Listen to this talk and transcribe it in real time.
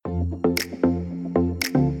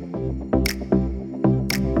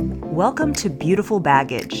Welcome to Beautiful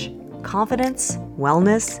Baggage, confidence,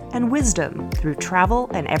 wellness, and wisdom through travel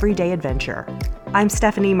and everyday adventure. I'm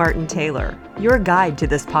Stephanie Martin Taylor, your guide to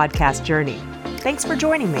this podcast journey. Thanks for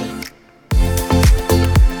joining me.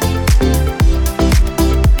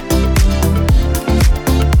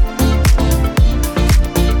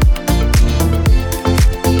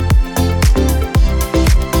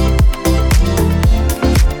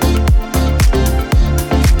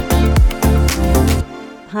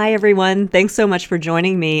 Hi, everyone. Thanks so much for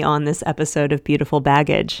joining me on this episode of Beautiful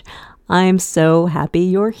Baggage. I'm so happy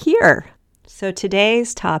you're here. So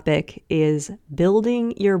today's topic is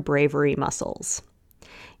building your bravery muscles.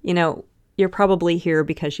 You know, you're probably here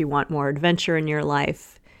because you want more adventure in your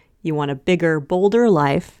life. You want a bigger, bolder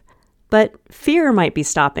life, but fear might be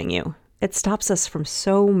stopping you. It stops us from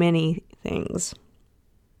so many things.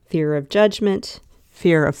 Fear of judgment,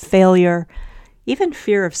 fear of failure, even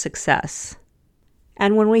fear of success.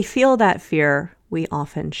 And when we feel that fear, we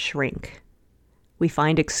often shrink. We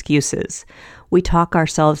find excuses. We talk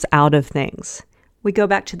ourselves out of things. We go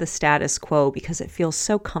back to the status quo because it feels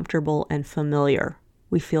so comfortable and familiar.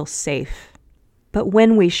 We feel safe. But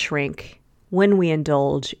when we shrink, when we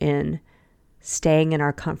indulge in staying in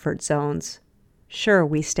our comfort zones, sure,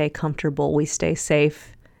 we stay comfortable, we stay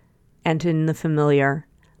safe and in the familiar,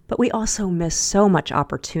 but we also miss so much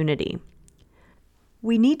opportunity.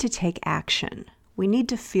 We need to take action. We need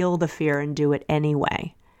to feel the fear and do it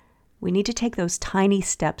anyway. We need to take those tiny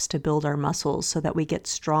steps to build our muscles so that we get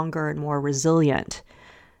stronger and more resilient.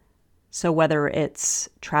 So whether it's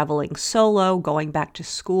traveling solo, going back to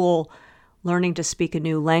school, learning to speak a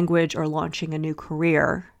new language, or launching a new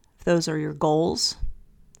career, if those are your goals,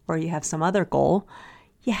 or you have some other goal,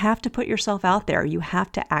 you have to put yourself out there. You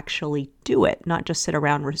have to actually do it, not just sit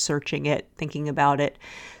around researching it, thinking about it,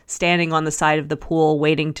 standing on the side of the pool,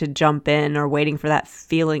 waiting to jump in or waiting for that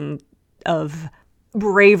feeling of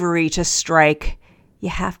bravery to strike. You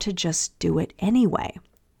have to just do it anyway.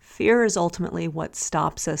 Fear is ultimately what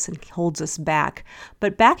stops us and holds us back.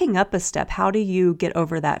 But backing up a step, how do you get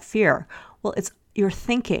over that fear? Well, it's your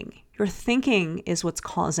thinking. Your thinking is what's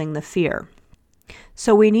causing the fear.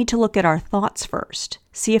 So we need to look at our thoughts first,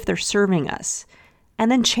 see if they're serving us,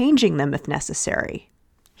 and then changing them if necessary.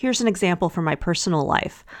 Here's an example from my personal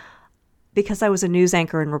life. Because I was a news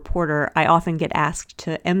anchor and reporter, I often get asked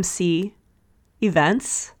to MC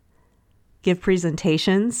events, give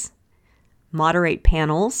presentations, moderate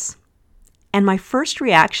panels. And my first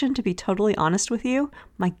reaction, to be totally honest with you,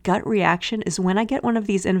 my gut reaction is when I get one of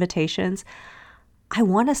these invitations, I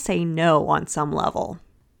want to say no on some level.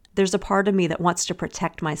 There's a part of me that wants to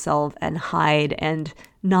protect myself and hide and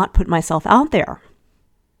not put myself out there.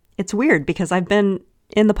 It's weird because I've been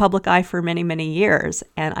in the public eye for many, many years,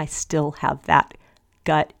 and I still have that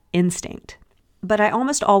gut instinct. But I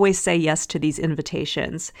almost always say yes to these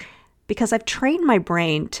invitations because I've trained my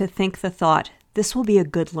brain to think the thought, this will be a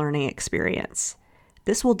good learning experience.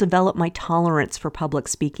 This will develop my tolerance for public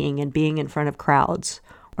speaking and being in front of crowds,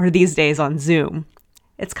 or these days on Zoom.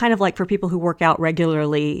 It's kind of like for people who work out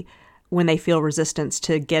regularly when they feel resistance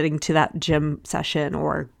to getting to that gym session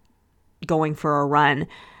or going for a run.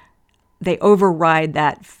 They override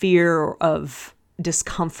that fear of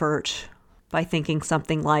discomfort by thinking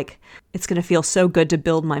something like, it's going to feel so good to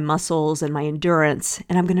build my muscles and my endurance,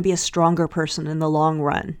 and I'm going to be a stronger person in the long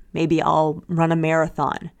run. Maybe I'll run a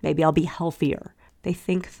marathon. Maybe I'll be healthier. They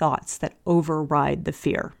think thoughts that override the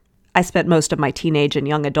fear. I spent most of my teenage and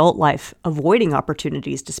young adult life avoiding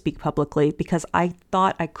opportunities to speak publicly because I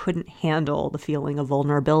thought I couldn't handle the feeling of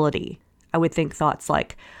vulnerability. I would think thoughts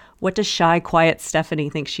like, what does shy, quiet Stephanie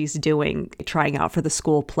think she's doing, trying out for the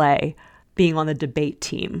school play, being on the debate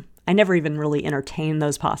team? I never even really entertained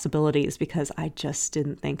those possibilities because I just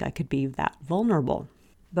didn't think I could be that vulnerable.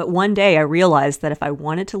 But one day I realized that if I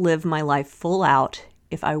wanted to live my life full out,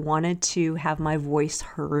 if I wanted to have my voice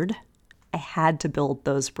heard, I had to build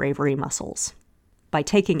those bravery muscles. By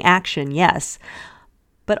taking action, yes,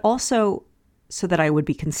 but also so that I would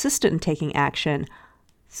be consistent in taking action,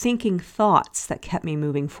 thinking thoughts that kept me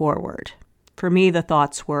moving forward. For me, the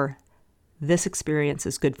thoughts were, this experience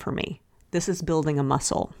is good for me. This is building a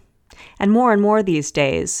muscle. And more these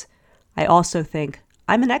days, I also think,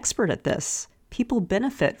 I'm an expert at this. People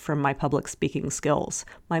benefit from my public speaking skills,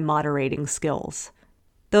 my moderating skills.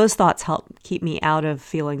 Those thoughts help keep me out of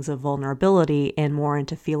feelings of vulnerability and more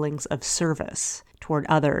into feelings of service toward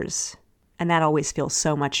others. And that always feels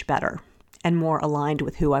so much better and more aligned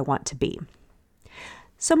with who I want to be.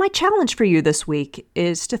 So my challenge for you this week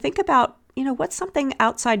is to think about, what's something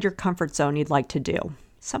outside your comfort zone you'd like to do?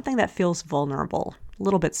 Something that feels vulnerable, a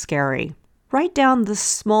little bit scary. Write down the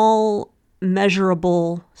small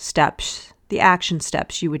measurable steps, the action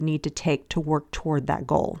steps you would need to take to work toward that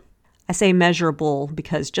goal. I say measurable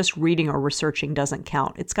because just reading or researching doesn't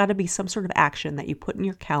count. It's got to be some sort of action that you put in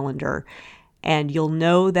your calendar, and you'll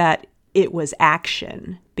know that it was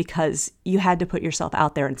action because you had to put yourself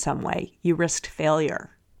out there in some way. You risked failure.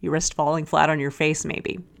 You risked falling flat on your face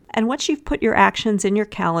maybe. And once you've put your actions in your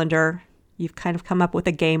calendar, you've kind of come up with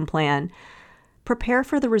a game plan. Prepare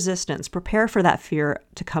for the resistance, prepare for that fear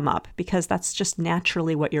to come up, because that's just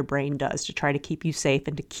naturally what your brain does to try to keep you safe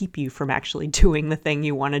and to keep you from actually doing the thing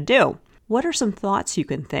you want to do. What are some thoughts you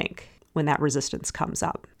can think when that resistance comes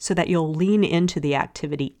up so that you'll lean into the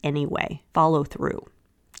activity anyway, follow through,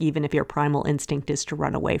 even if your primal instinct is to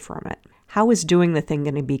run away from it? How is doing the thing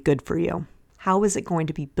going to be good for you? How is it going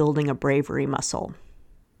to be building a bravery muscle?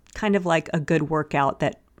 Kind of like a good workout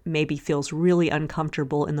that maybe feels really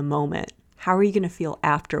uncomfortable in the moment. How are you going to feel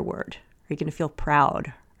afterward? Are you going to feel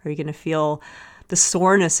proud? Are you going to feel the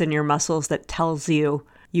soreness in your muscles that tells you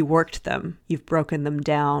you worked them, you've broken them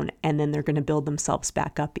down, and then they're going to build themselves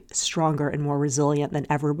back up stronger and more resilient than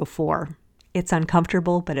ever before? It's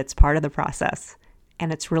uncomfortable, but it's part of the process.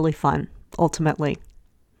 And it's really fun, ultimately.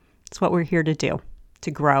 It's what we're here to do, to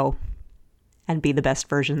grow and be the best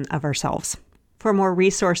version of ourselves. For more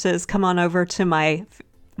resources, come on over to my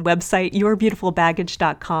website,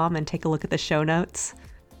 yourbeautifulbaggage.com, and take a look at the show notes.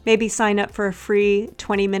 Maybe sign up for a free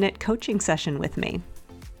 20-minute coaching session with me.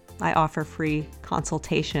 I offer free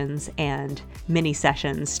consultations and mini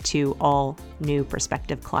sessions to all new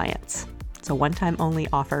prospective clients. It's a one-time only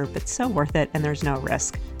offer, but so worth it, and there's no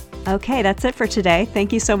risk. Okay, that's it for today.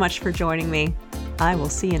 Thank you so much for joining me. I will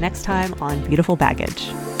see you next time on Beautiful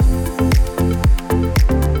Baggage.